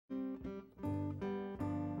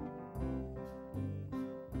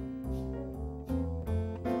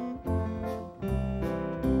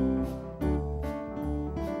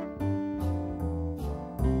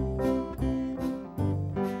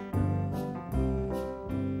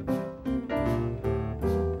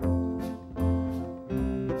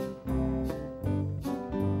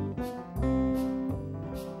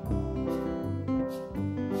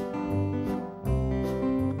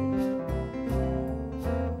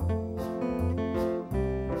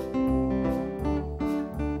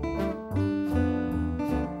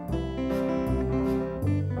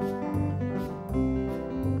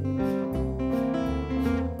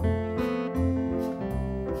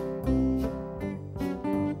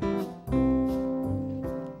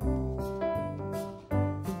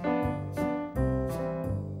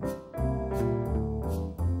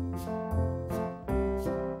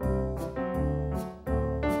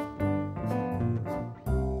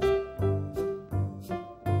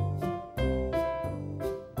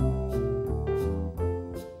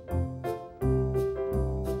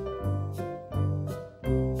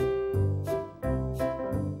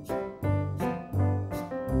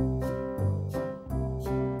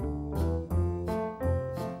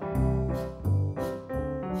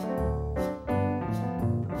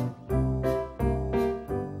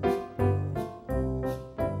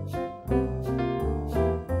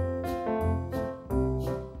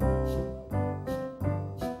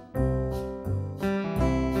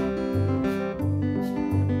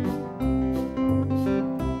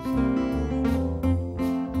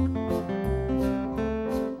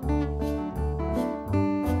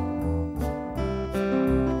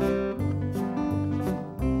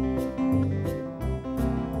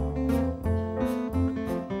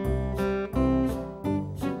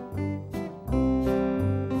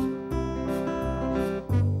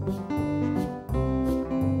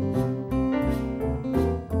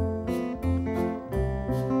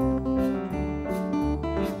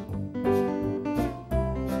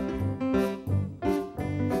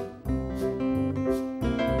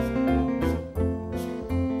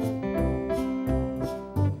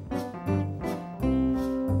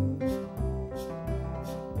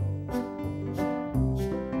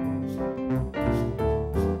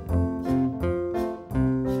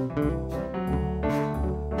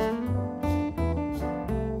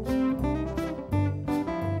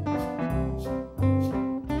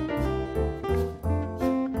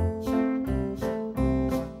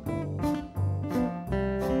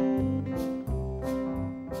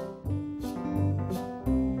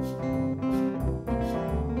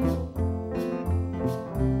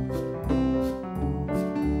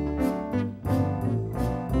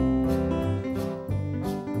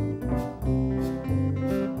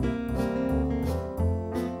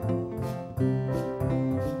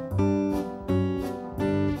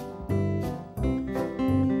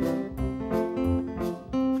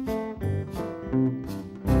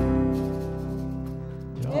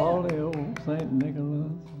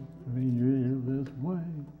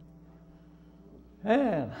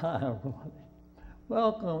And hi, everybody.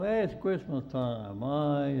 Welcome. It's Christmas time.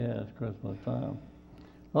 Ah, yes, Christmas time.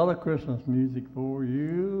 A lot of Christmas music for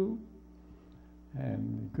you.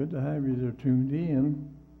 And good to have you there tuned in.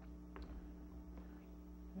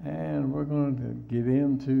 And we're going to get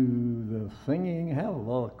into the singing. I have a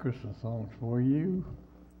lot of Christmas songs for you.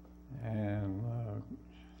 And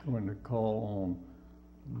going to call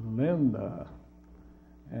on Linda.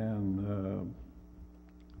 And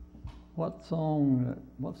what song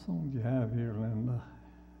do you have here, Linda?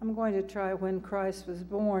 I'm going to try When Christ Was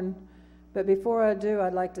Born, but before I do,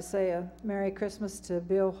 I'd like to say a Merry Christmas to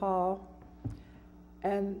Bill Hall.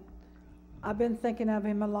 And I've been thinking of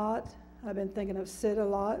him a lot. I've been thinking of Sid a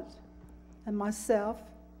lot, and myself.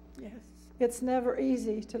 Yes. It's never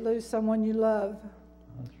easy to lose someone you love.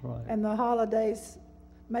 That's right. And the holidays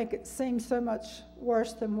make it seem so much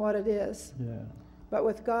worse than what it is. Yeah. But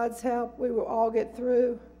with God's help, we will all get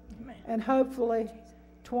through. Amen. And hopefully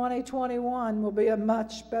 2021 will be a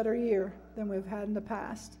much better year than we've had in the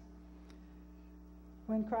past.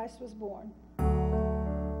 When Christ was born.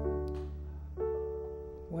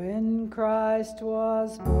 When Christ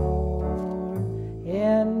was born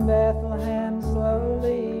in Bethlehem's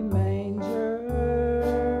lowly manger,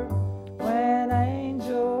 when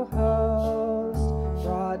angel host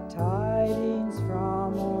brought tidings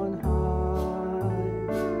from on high,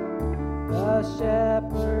 the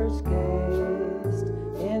shepherds gazed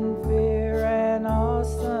in fear and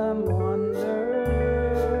awesome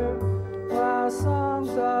wonder, while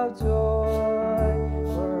songs of joy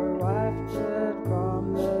were wafted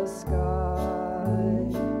from the sky.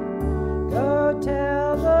 Go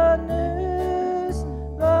tell the news,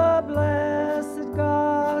 the blessed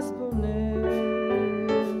gospel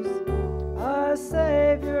news. A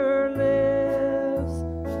Savior lives,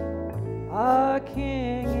 a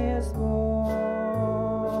King is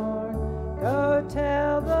born. Go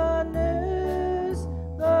tell the news,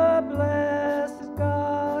 the blessed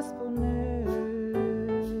gospel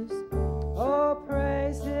news. Oh,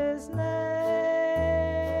 praise his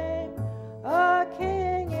name, a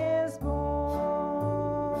King is born.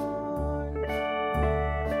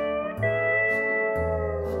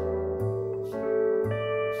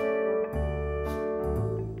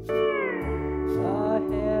 The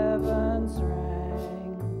heavens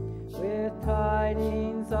rang with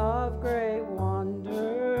tidings of great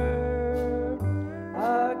wonder.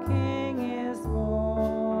 A King is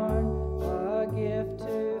born, a gift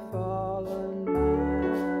to fallen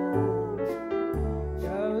man.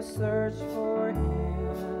 Go search for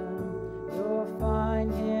him, you'll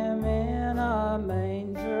find him in a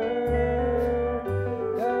manger.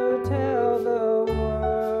 Go tell the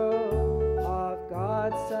world of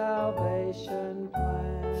God's salvation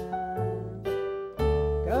plan.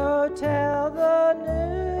 Go tell the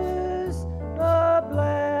news, the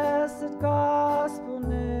blessed gospel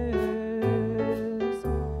news.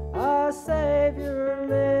 A Savior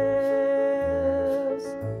lives,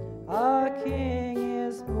 a King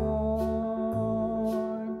is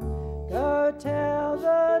born. Go tell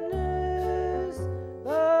the news,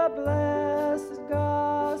 the blessed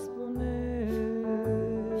gospel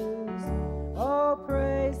news. Oh,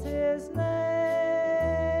 praise his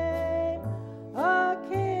name, a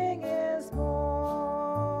King is born.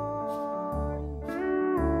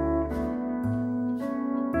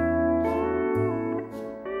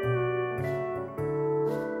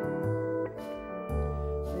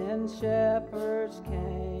 Then shepherds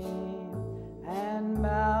came and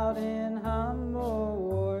bowed in humble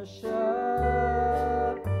worship,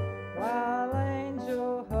 while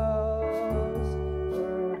angel hosts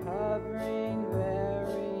were hovering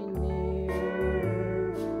very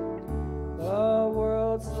near. The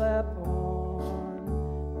world slept on,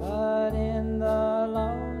 but in the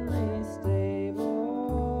lonely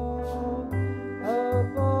stable,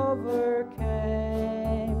 hope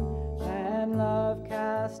overcame, and love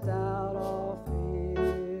cast out all fear.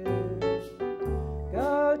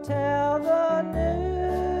 Go tell the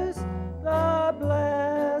news, the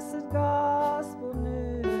blessed gospel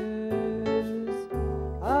news.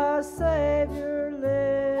 A Savior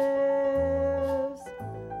lives,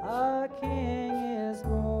 a King is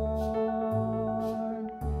born.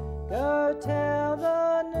 Go tell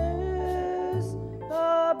the news,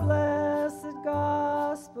 the blessed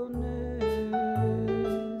gospel news.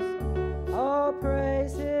 Oh,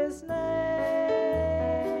 praise his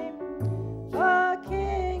name, a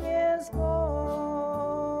King is born.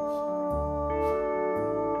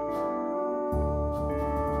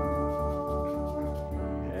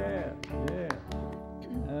 Yeah, yeah.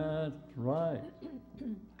 That's right.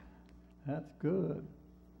 That's good.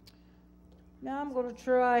 Now I'm going to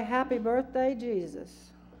try Happy Birthday, Jesus.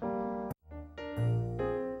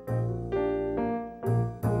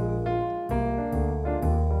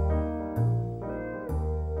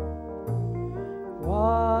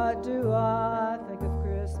 What do I think of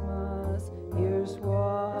Christmas? Here's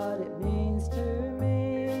what it means to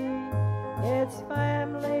me. It's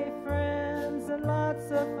family, friends, and lots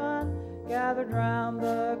of fun gathered round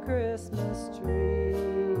the Christmas tree.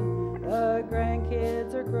 The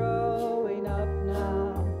grandkids are growing up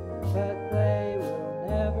now, but they will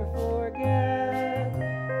never forget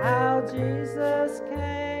how Jesus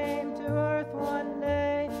came to earth one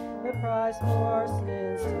day, the price for our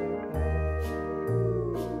sins to pay.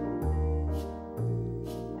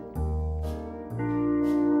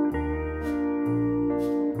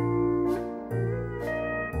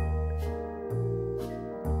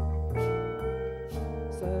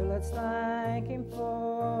 So let's thank Him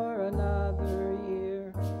for another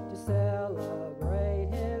year to celebrate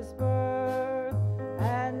His birth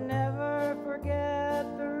and never forget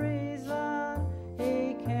the reason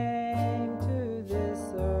He came to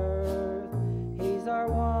this earth. He's our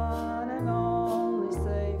one and only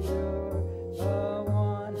Savior, the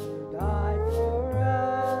one who died for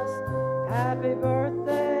us. Happy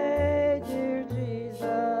birthday, dear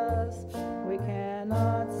Jesus, we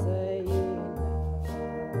cannot say enough.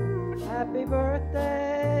 Happy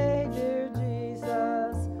birthday, dear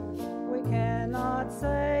Jesus, we cannot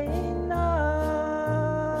say enough.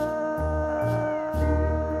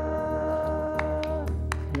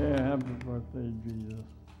 Yeah, happy birthday, Jesus.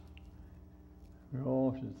 We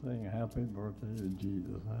all should sing happy birthday to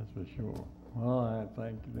Jesus, that's for sure. All right,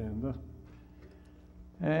 thank you, Linda.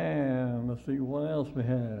 And let's see what else we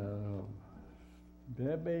have.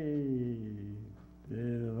 Debbie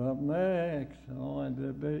is up next. All right,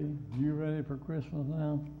 Debbie, you ready for Christmas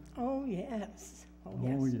now? Oh, yes.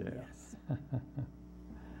 Oh, yes.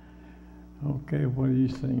 Okay, what are you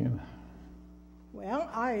singing? Well,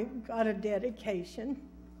 I got a dedication.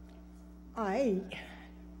 I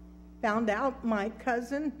found out my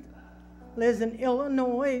cousin lives in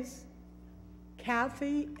Illinois,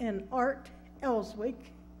 Kathy and Art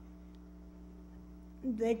Ellswick.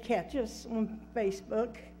 They catch us on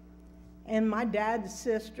Facebook. And my dad's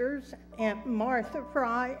sisters, Aunt Martha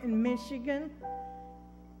Fry in Michigan,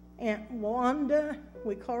 Aunt Wanda,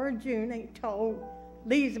 we call her Junie, told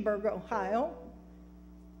Leesburg, Ohio,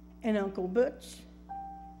 and Uncle Butch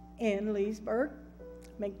in Leesburg,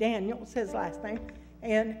 McDaniel's his last name,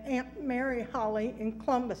 and Aunt Mary Holly in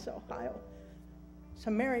Columbus, Ohio.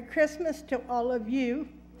 So Merry Christmas to all of you.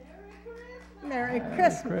 Merry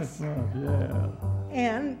Christmas. Christmas, yeah.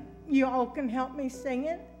 And you all can help me sing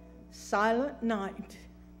it, Silent Night.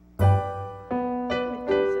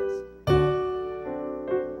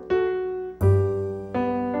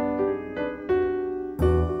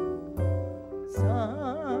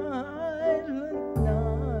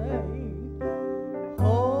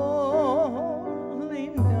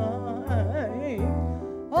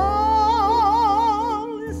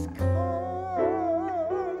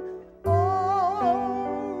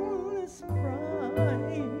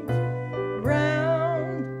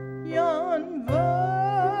 Round yon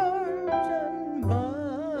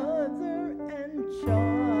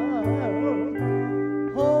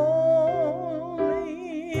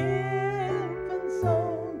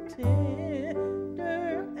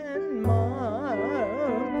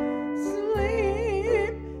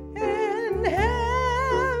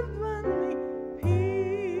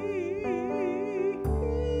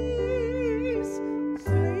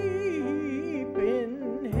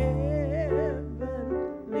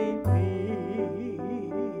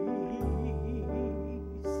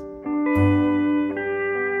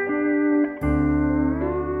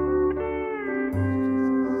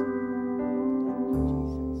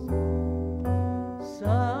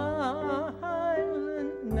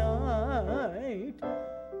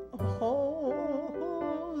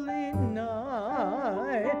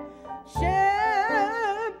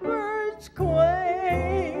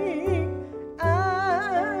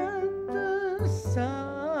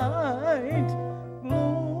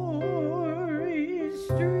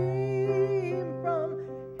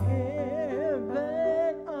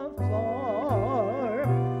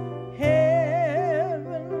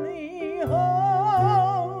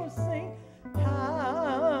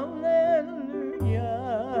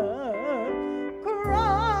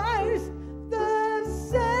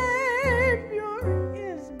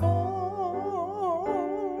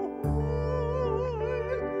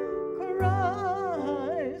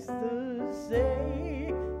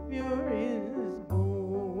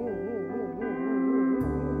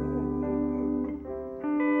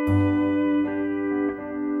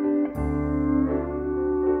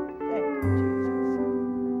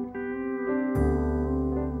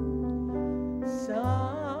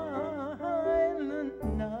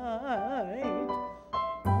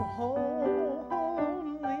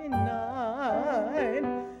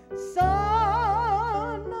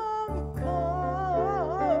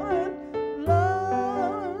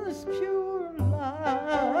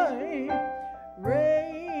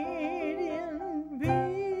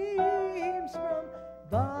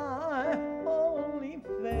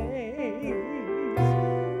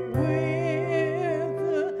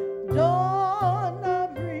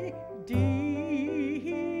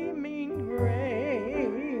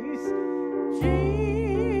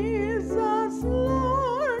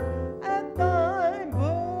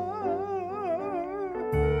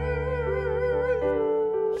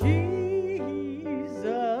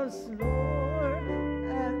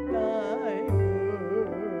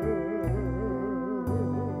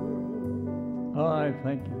All right,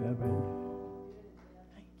 thank you, Debbie.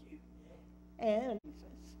 Thank you. And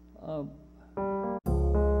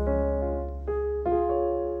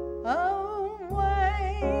away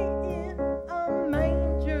in a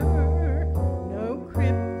manger, no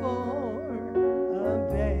crib for a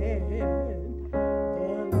bed,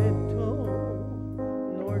 the little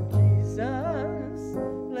Lord Jesus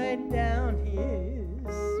laid down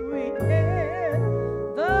his sweet head.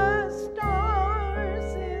 The stars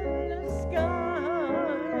in the sky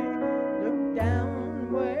looked down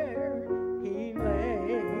where he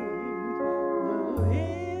lay. The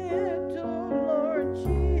little Lord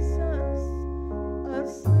Jesus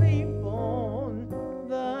asleep on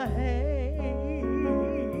the hay.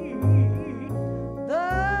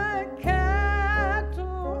 The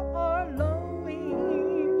cattle are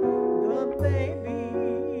lowing, the baby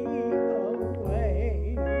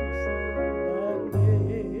awakes. The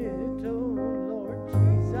little Lord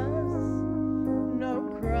Jesus no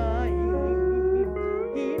crying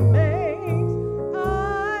he makes. I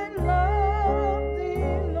love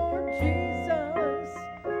thee, Lord Jesus.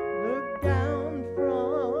 Look down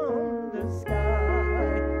from the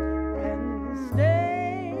sky and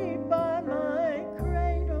stay by my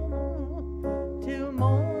cradle till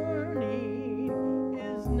morning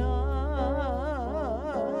is night.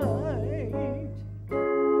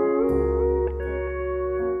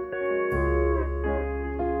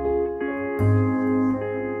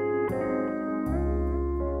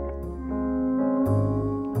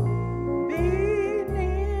 Be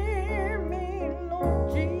near me, Lord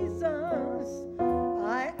Jesus.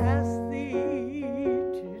 I ask thee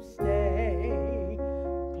to stay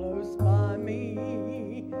close by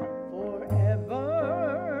me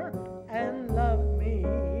forever and love me.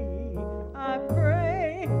 I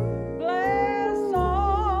pray, bless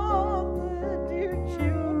all the dear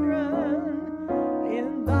children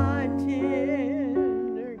in thy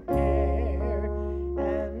tender care,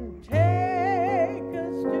 and take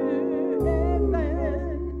us to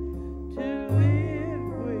heaven to live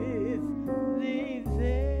with thee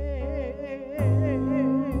there.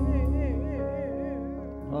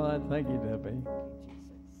 All right, thank you, Debbie.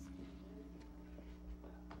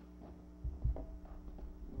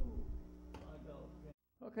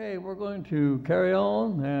 Okay, we're going to carry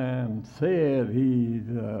on, and Sid, he's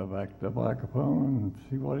back to the microphone and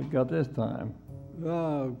see what he got this time.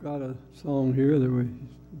 I've got a song here that we've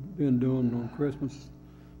been doing on Christmas.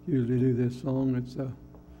 Usually do this song. It's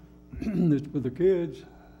it's for the kids.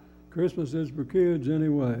 Christmas is for kids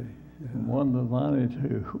anyway. From 1 to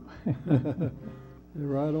 92. They're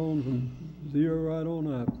right on from 0 right on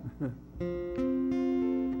up.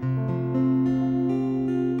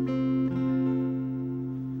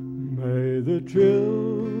 May the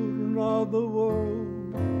children of the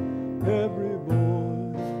world, every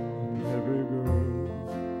boy and every girl,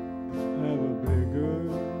 have a bigger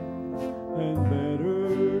and better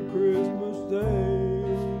Christmas day.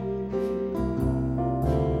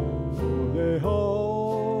 For they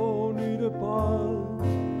all need a part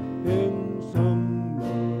in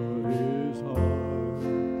somebody's heart,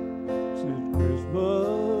 since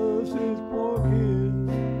Christmas is for kids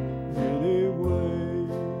anyway.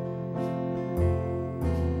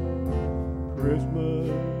 Christmas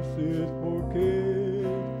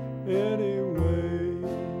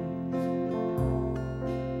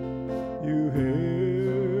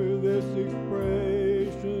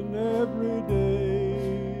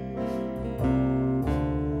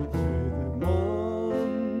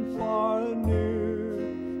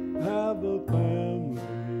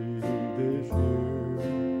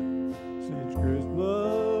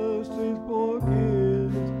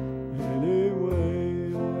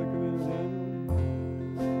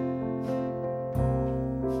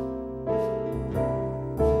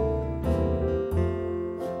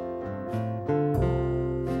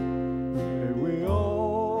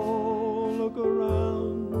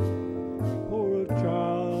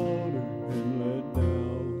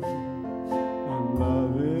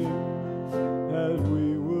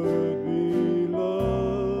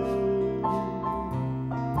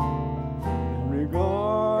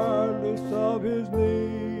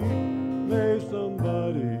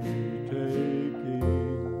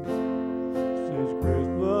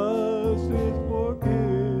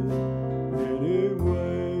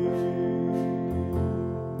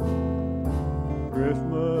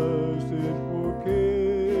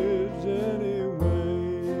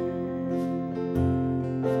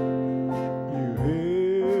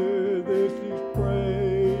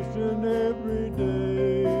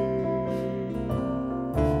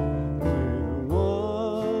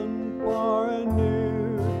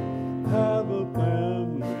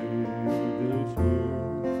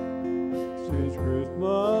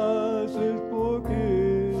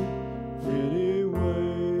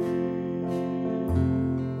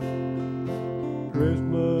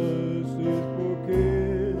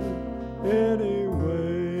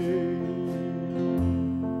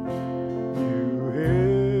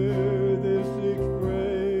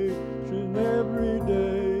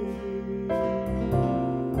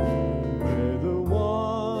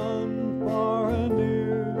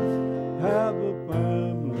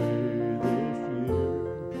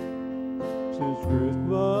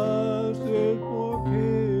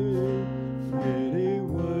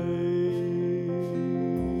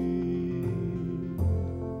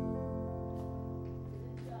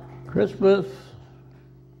Christmas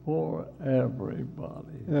for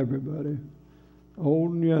everybody. Everybody,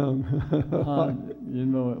 old and young. You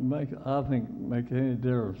know, I think it makes any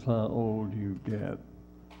difference how old you get.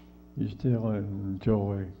 You still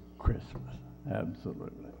enjoy Christmas.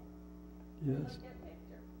 Absolutely. Yes.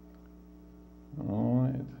 All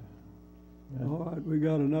right. All right, we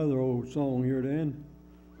got another old song here, Dan.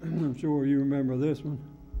 I'm sure you remember this one.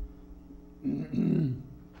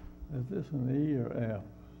 Is this an E or F?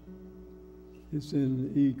 It's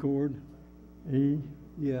in the E chord. E?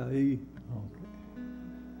 Yeah, E.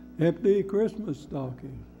 Okay. Empty Christmas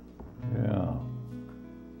stocking. Yeah.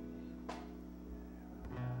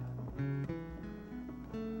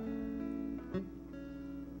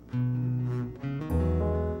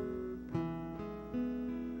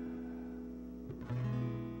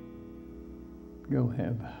 Go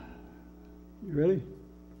ahead. You ready?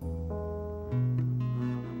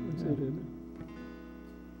 That's it, isn't it?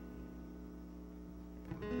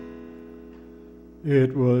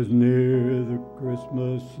 It was near the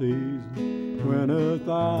Christmas season when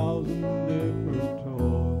 1,000 different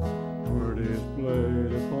toys were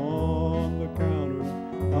displayed upon the counter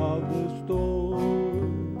of the store.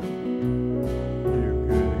 You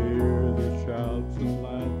could hear the shouts and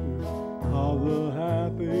laughter of the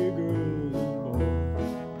happy girls and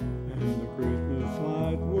boys, and the Christmas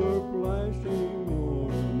lights were flashing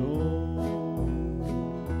on and on.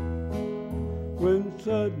 When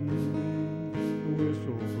suddenly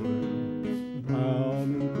whistle blew, loud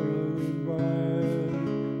and clear and bright,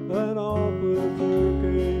 an officer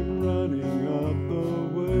came running up the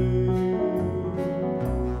way.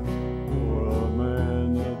 For a man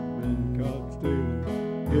that'd been caught stealing,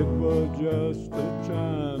 it was just a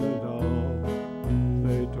china doll.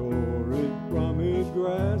 They tore it from his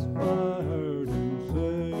grasp, I heard him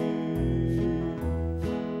say.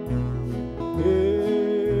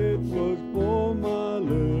 It was for my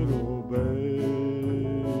little baby.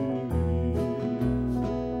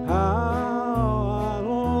 How I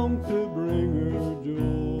long to bring her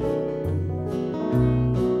joy.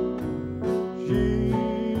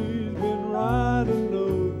 She's been writing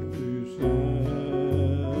notes to Santa,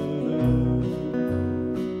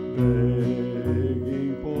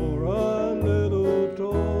 begging for a little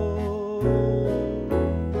toy.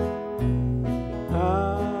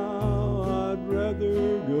 How I'd rather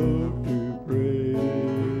go to prison.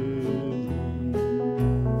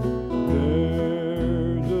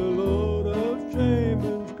 There's a load of shame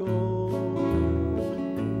and scorn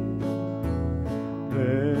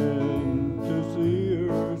than to see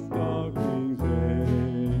her stockings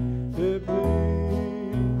empty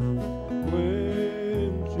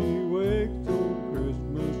when she wakes on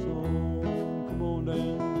Christmas on. Come on,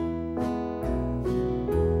 Dan.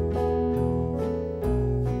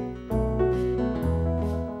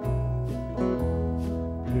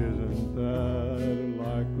 Isn't that a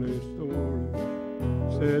likely story?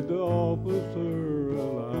 Said the officer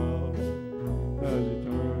aloud as he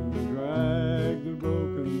turned to drag the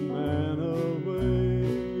broken man away.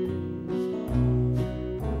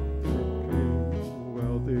 There came a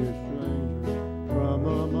wealthy stranger from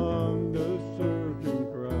among the surging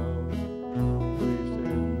crowd. He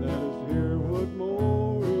said, "Let us hear what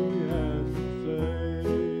more he has to say."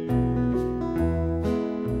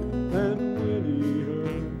 And when he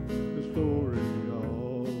heard the story of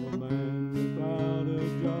a man without a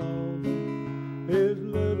job, his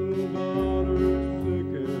little daughter sick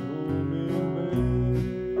at home in bed,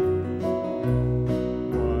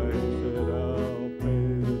 why, he said, "I'll pay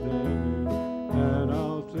the damage and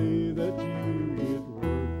I'll see that you get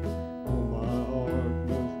work." Oh, my heart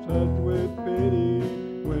was touched with pity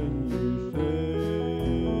when you said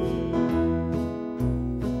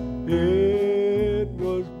it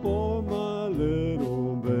was for my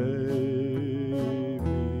little baby.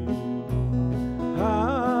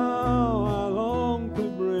 How I long to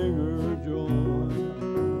bring her joy.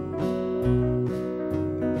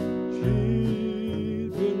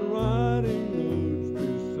 She's been writing notes to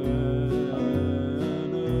Santa,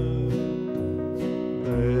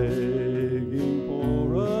 begging for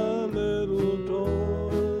a little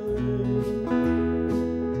toy.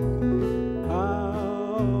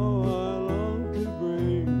 How I long to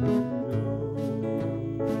bring her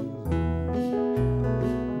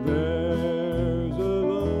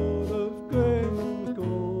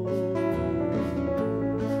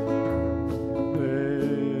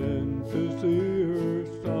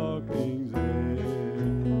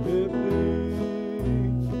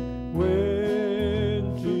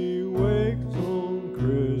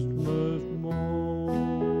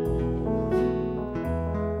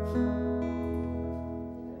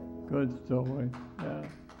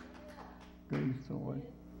good story.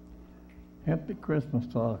 Empty Christmas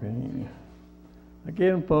talking.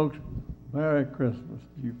 Again, folks, Merry Christmas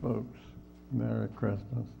to you folks. Merry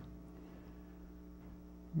Christmas.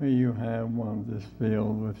 May you have one just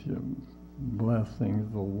filled with your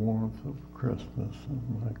blessings, the warmth of Christmas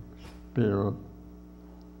and the spirit.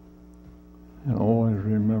 And always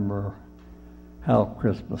remember how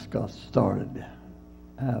Christmas got started.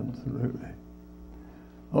 Absolutely.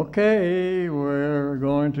 Okay, we're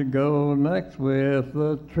going to go next with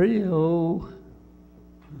the trio.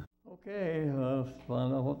 Okay, let's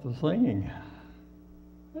find out what they're singing.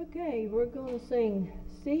 Okay, we're going to sing Christmas.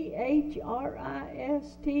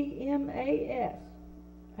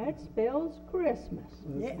 That spells Christmas.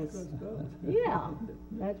 Yes. Yeah,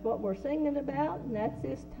 that's what we're singing about, and that's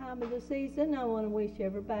this time of the season. I want to wish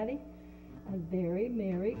everybody a very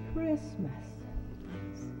Merry Christmas.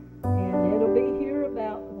 And it'll be here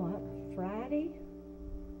about, what, Friday?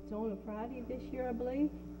 It's on a Friday this year, I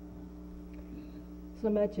believe. So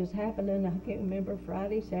much is happening, I can't remember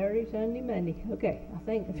Friday, Saturday, Sunday, Monday. Okay, I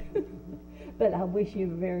think. But I wish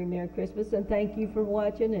you a very Merry Christmas, and thank you for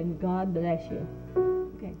watching, and God bless you.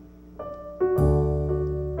 Okay.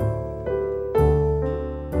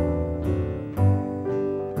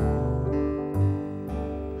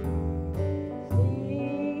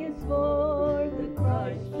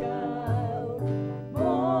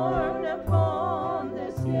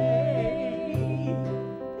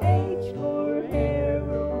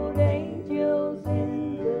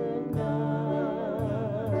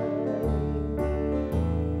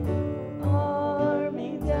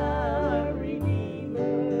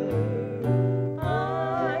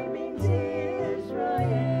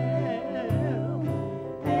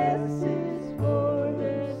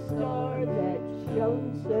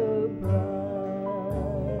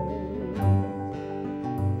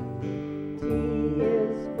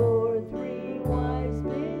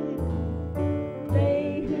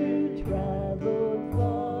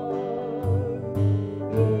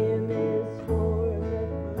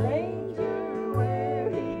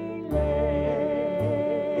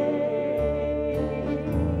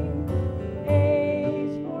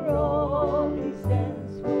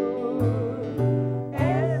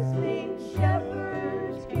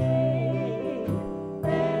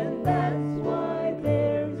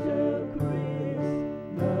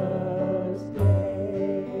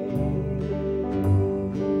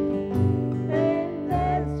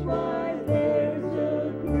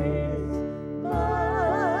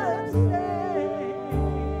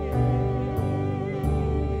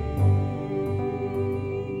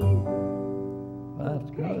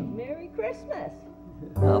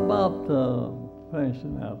 How about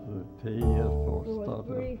finishing out the T is for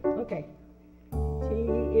starter? Okay. T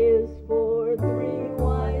is for three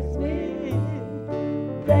wise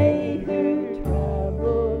men, they who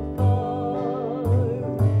traveled far.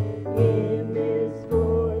 M is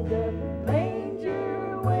for the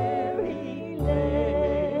manger where he lay.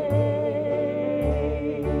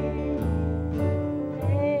 A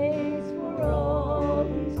is for all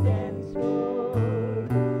he stands for.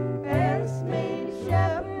 S means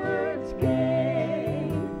shepherds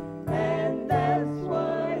came, and that's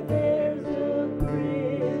why there's a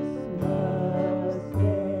Christmas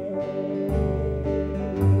day.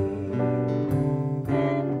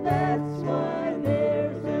 And that's why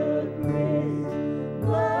there's a Christmas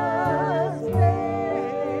day.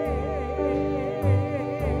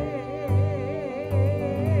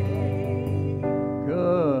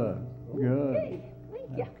 Good, good. Okay, thank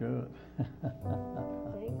you. That's good.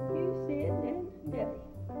 Thank you, Sid and Debbie.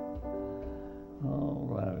 All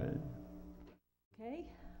righty. Okay,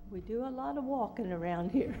 we do a lot of walking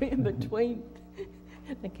around here in between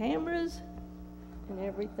the cameras and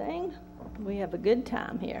everything. We have a good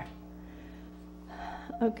time here.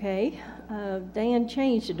 Okay, Dan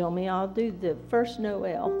changed it on me. I'll do the first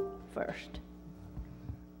Noel first.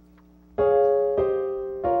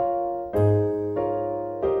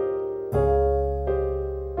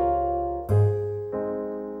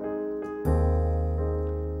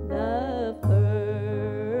 The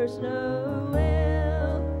first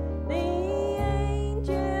Noel, the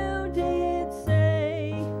angel did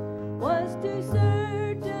say, was to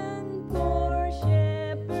certain poor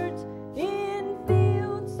shepherds in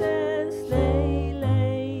fields as they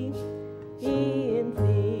lay, in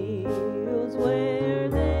fields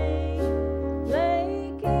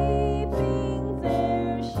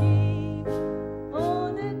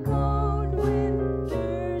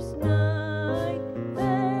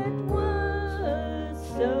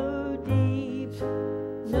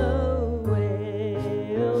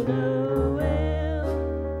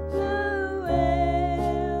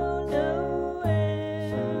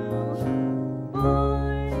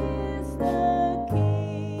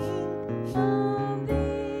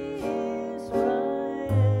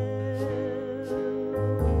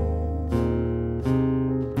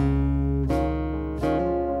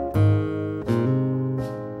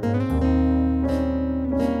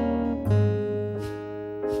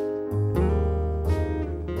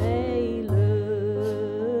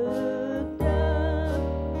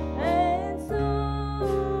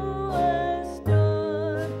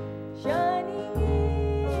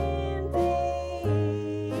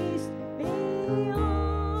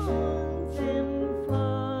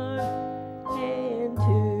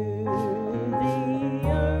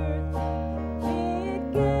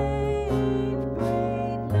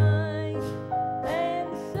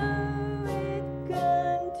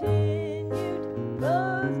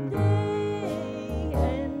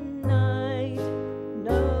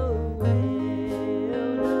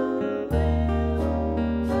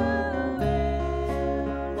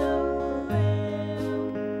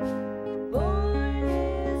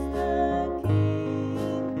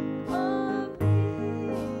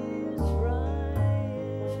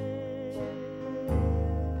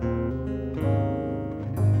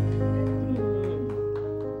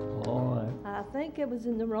it was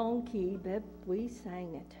in the wrong key, but we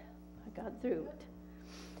sang it. I got through it.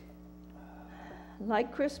 I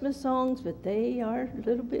like Christmas songs, but they are a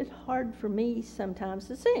little bit hard for me sometimes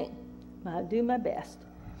to sing. I'll do my best.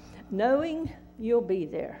 Knowing you'll be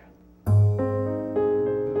there.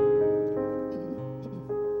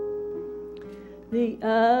 The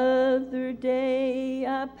other day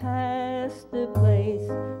I passed the place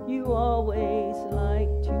you always like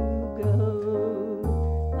to go.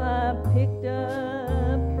 I picked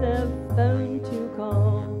up the phone to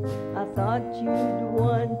call. I thought you'd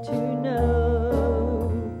want to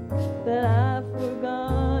know, but I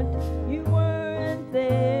forgot you weren't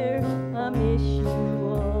there. I miss you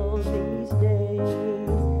all these days.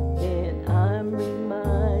 Then I'm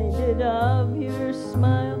reminded of your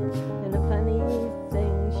smile and the funny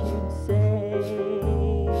things you'd say.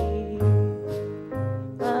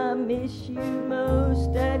 I miss you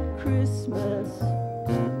most at Christmas.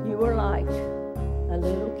 You were like a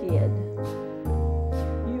little kid.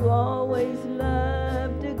 You always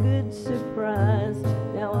loved a good surprise.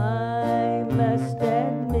 Now I must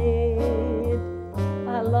admit,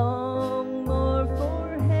 I long more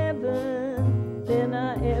for heaven than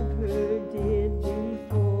I ever did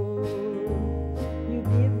before. You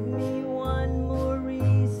give me one more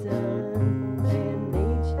reason, and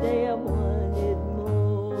each day I wanted more.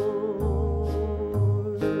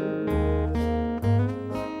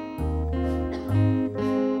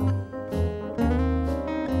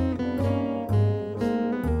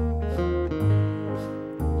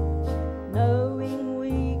 Knowing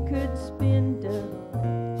we could spend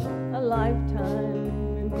a lifetime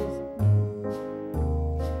in this,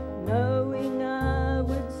 knowing I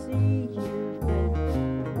would see you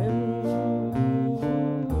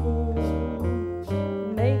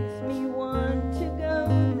makes me want to go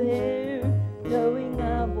there, knowing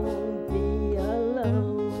I won't be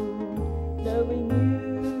alone, knowing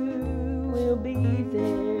you will be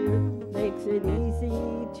there, makes it easy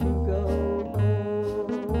to go home.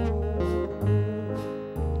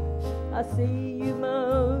 I see you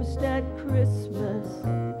most at Christmas.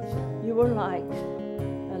 You were like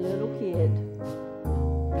a little kid.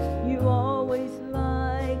 You always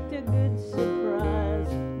liked a good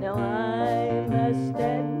surprise. Now I must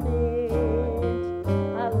admit,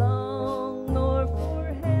 I long more for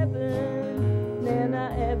heaven than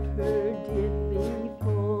I ever did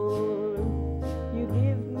before. You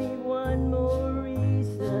give me one more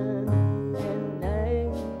reason, and I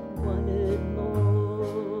wanted more.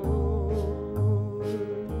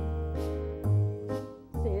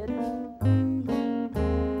 Said,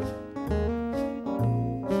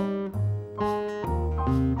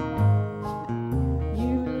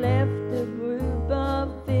 you left a group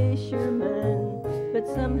of fishermen, but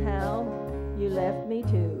somehow you left me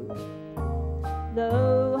too.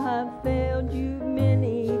 Though I've failed you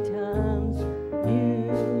many times,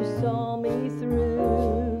 you saw me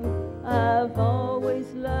through. I've always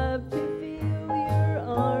loved to feel your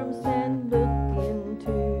arms and look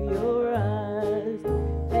into your eyes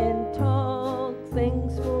and talk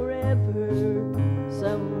things forever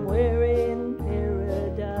somewhere in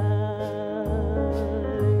paradise.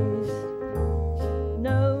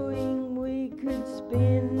 Knowing we could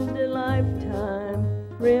spend a lifetime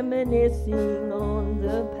reminiscing on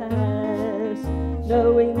the past,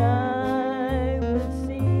 knowing I would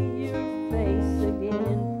see your face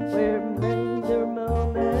again where the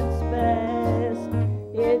moments pass.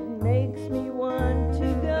 It makes me want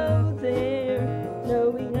to go there,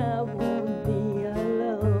 knowing I won't be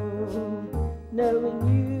alone, knowing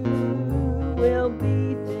you will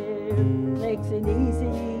be there, makes it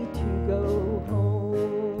easy to go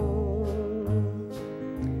home,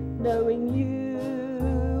 knowing you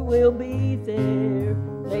will be there,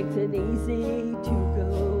 makes it easy to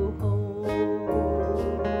go home.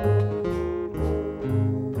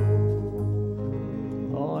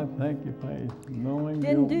 Oh, I thank you, Faith. Knowing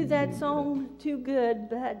Didn't you'll do that be song too good,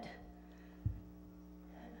 but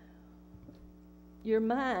your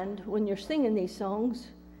mind, when you're singing these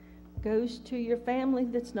songs, goes to your family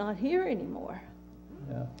that's not here anymore.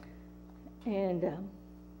 there. And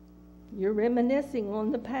you're reminiscing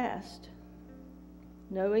on the past,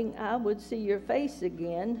 knowing I would see your face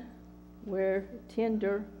again where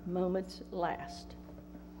tender moments last.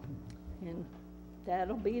 And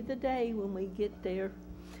that'll be the day when we get there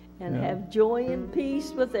and Yeah. have joy and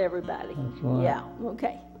peace with everybody. That's right. Yeah,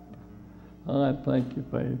 okay. All right, thank you,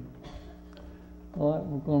 Faith. All right,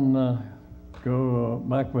 we're going to go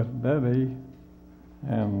back with Debbie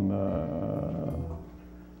and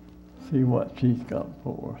see what she's got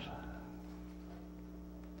for us.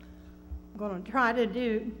 I'm going to try to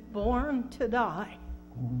do Born to Die.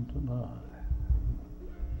 Born to Die.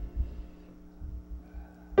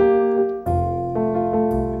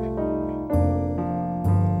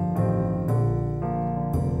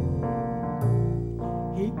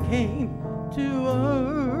 came to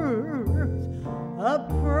earth, a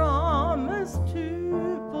promise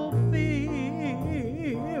to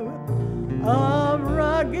fulfill, a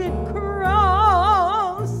rugged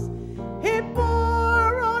cross he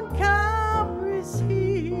bore on Calvary's hill.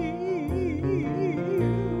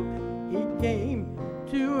 He came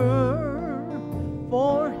to earth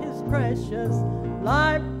for his precious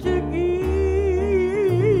life to give.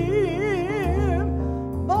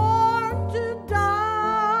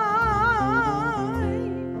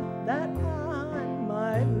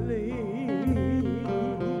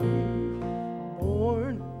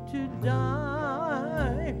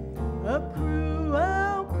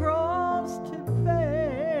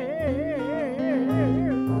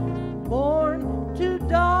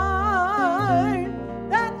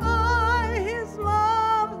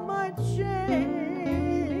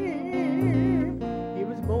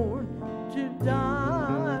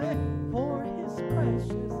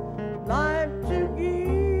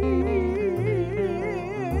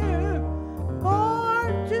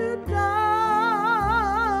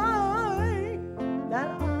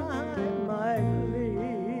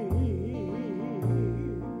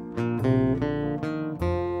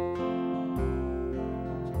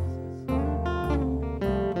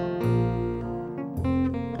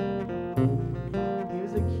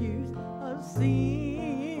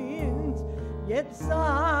 Yet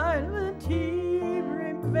silent he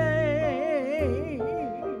remained.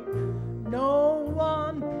 No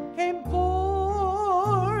one came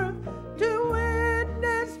forth to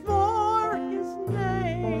witness for his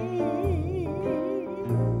name.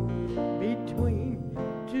 Between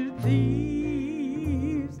two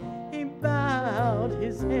thieves he bowed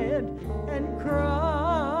his head and cried,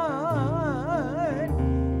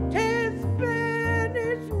 "'Tis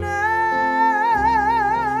finished now.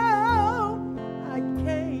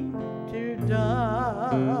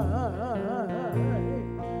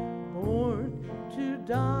 Born to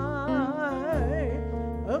die,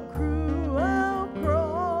 a cruel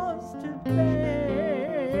cross to bear.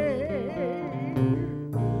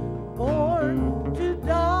 Born to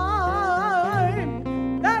die,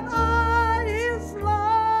 that I his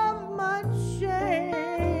love might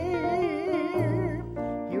share.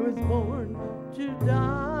 He was born to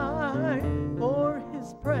die for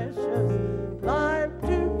his precious life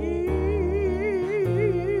to give.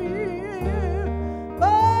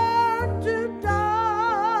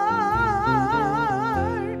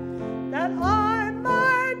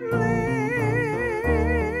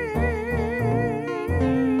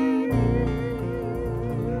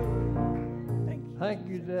 Thank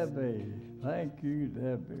you, Debbie. Thank you,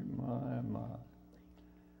 Debbie. My.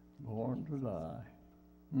 Born to die.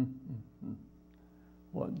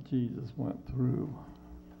 What Jesus went through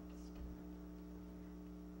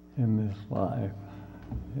in this life.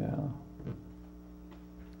 Yeah.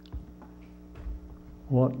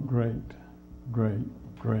 What great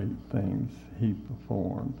things he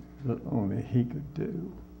performed that only he could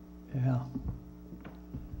do. Yeah.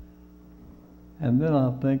 And then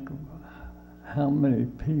I think of how many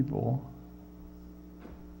people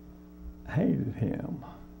hated him.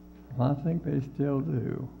 I think they still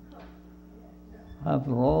do.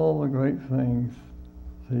 After all the great things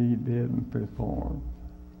that he did and performed,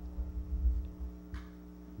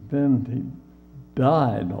 then he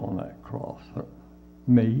died on that cross for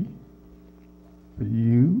me, for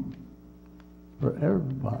you, for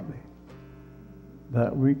everybody,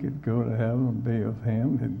 that we could go to heaven and be with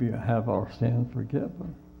him and have our sins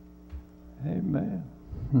forgiven. Amen.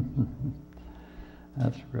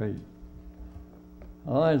 That's great.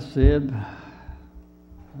 All right, Sid. I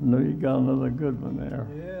know you got another good one there.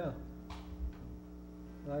 Yeah.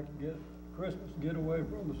 I could get Christmas getaway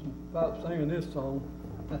from us about singing this song.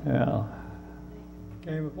 Yeah.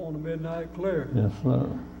 Came upon the midnight clear. Yes, sir.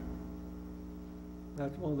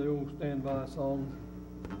 That's one of the old standby songs.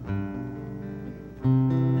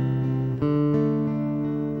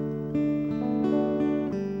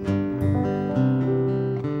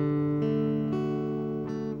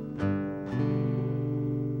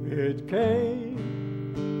 It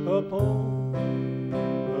came upon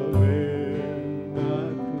the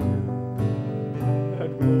midnight clear,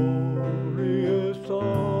 that glorious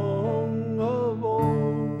song of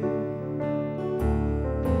old,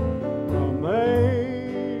 from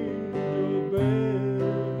angels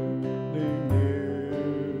bending near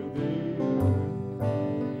the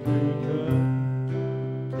earth to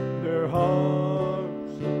touch their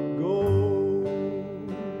hearts of gold.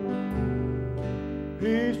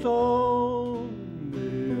 Peace on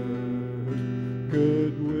the earth,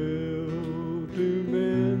 goodwill to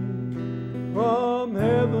men, from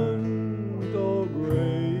heaven's all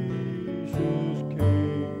grace.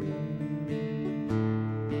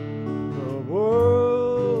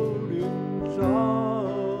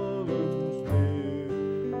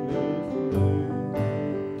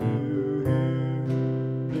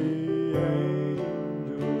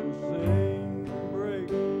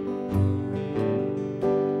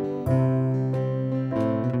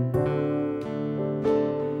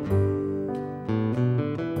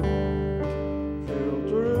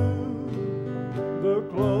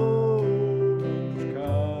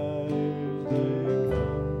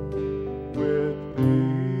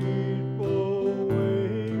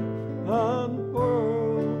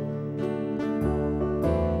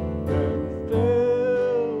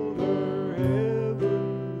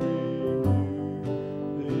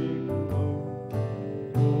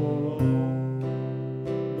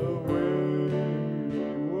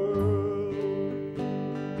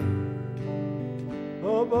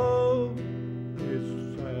 above this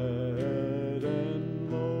sad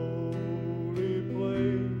and lonely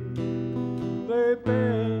place. They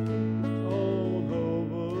bend on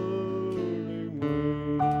hovering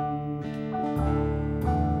wings,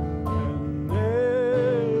 and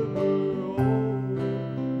never hold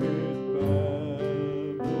his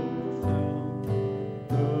babble sound.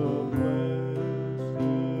 The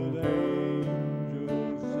blessed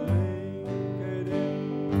angels sing today.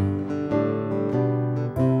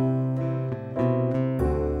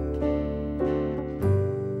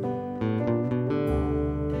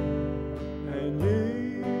 And ye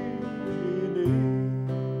beneath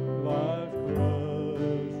life's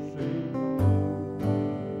crushing load,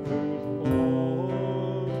 whose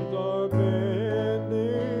forms are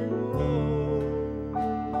bending low,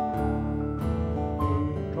 who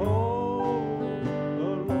toil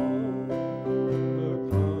along the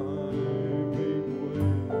climbing way,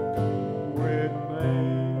 with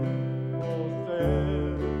painful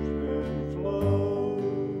steps and slow.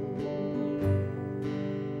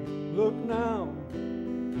 Look now, O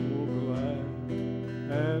glad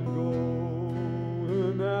and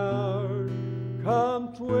golden hours, come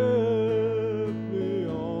swiftly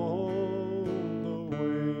on the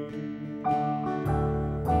wing,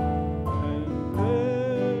 and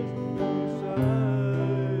rest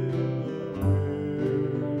beside the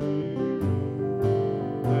weary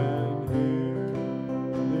and hear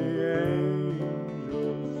the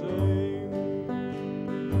angels sing.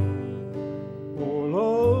 For lo,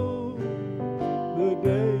 the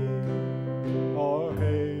days are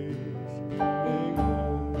hastening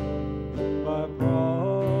home, by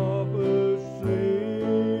prophecy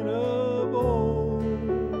of old,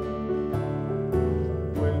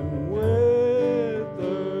 when with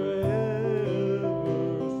their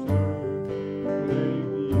ever-circling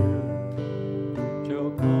youth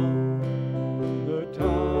shall come the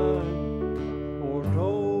time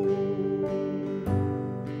foretold,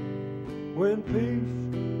 when peace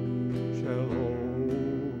shall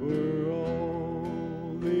over all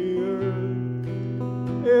the earth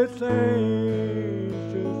its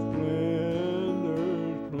ancient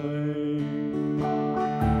splendors flame,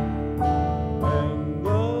 and the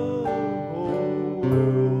whole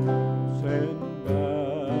world send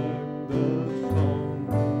back the song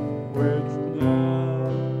which now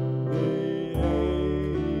the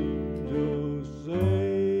angels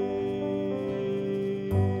sing.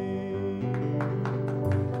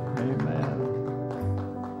 Amen.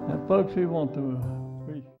 And folks, we want to.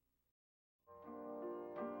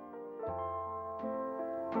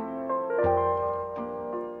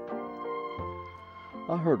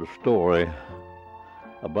 I heard a story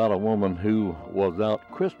about a woman who was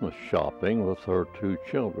out Christmas shopping with her 2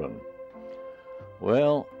 children.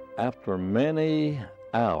 Well, after many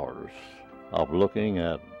hours of looking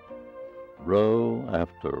at row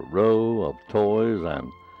after row of toys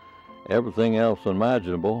and everything else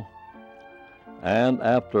imaginable, and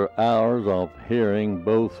after hours of hearing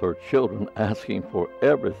both her children asking for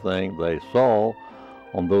everything they saw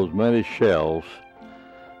on those many shelves,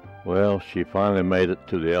 well, she finally made it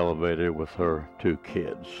to the elevator with her 2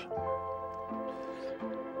 kids.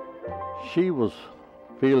 She was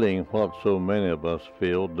feeling what so many of us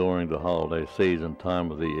feel during the holiday season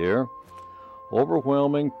time of the year,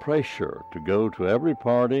 overwhelming pressure to go to every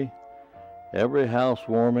party, every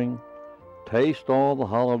housewarming, taste all the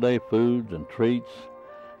holiday foods and treats,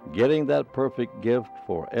 getting that perfect gift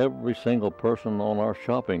for every single person on our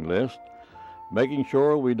shopping list, making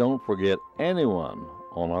sure we don't forget anyone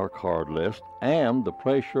on our card list, and the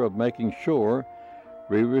pressure of making sure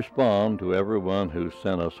we respond to everyone who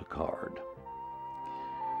sent us a card.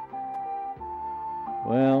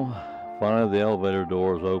 Well, finally the elevator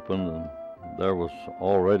doors opened and there was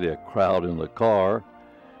already a crowd in the car.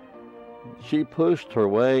 She pushed her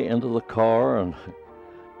way into the car and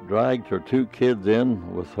dragged her 2 kids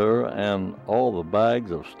in with her and all the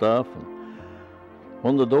bags of stuff. And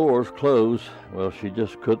when the doors closed, well, she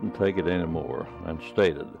just couldn't take it anymore and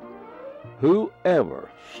stated, "Whoever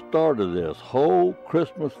started this whole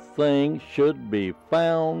Christmas thing should be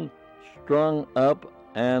found, strung up,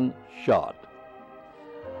 and shot."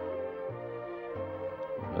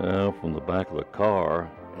 Well, from the back of the car,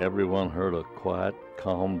 everyone heard a quiet,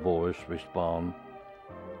 calm voice respond,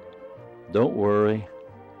 "Don't worry,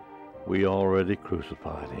 we already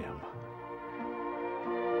crucified him."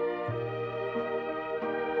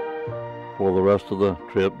 For the rest of the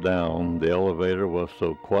trip down, the elevator was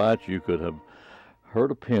so quiet you could have heard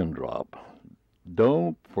a pin drop.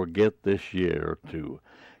 Don't forget this year to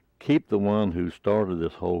keep the one who started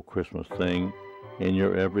this whole Christmas thing in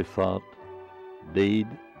your every thought, deed,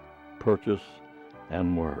 purchase,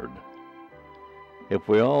 and word. If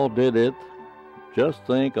we all did it, just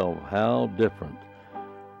think of how different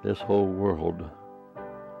this whole world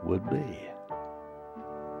would be.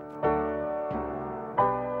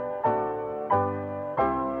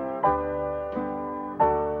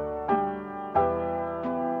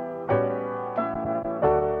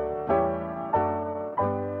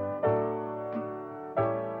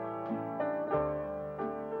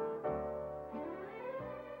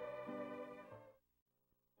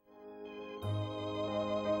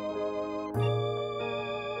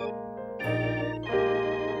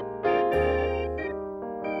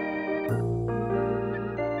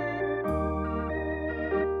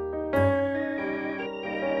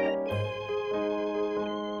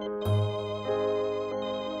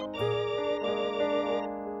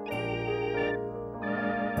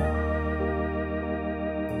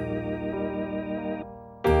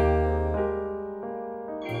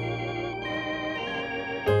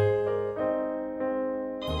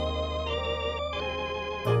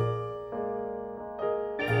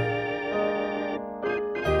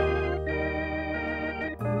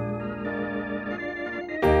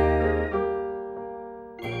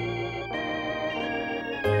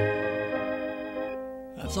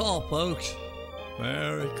 That's all, folks.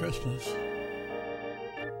 Merry Christmas.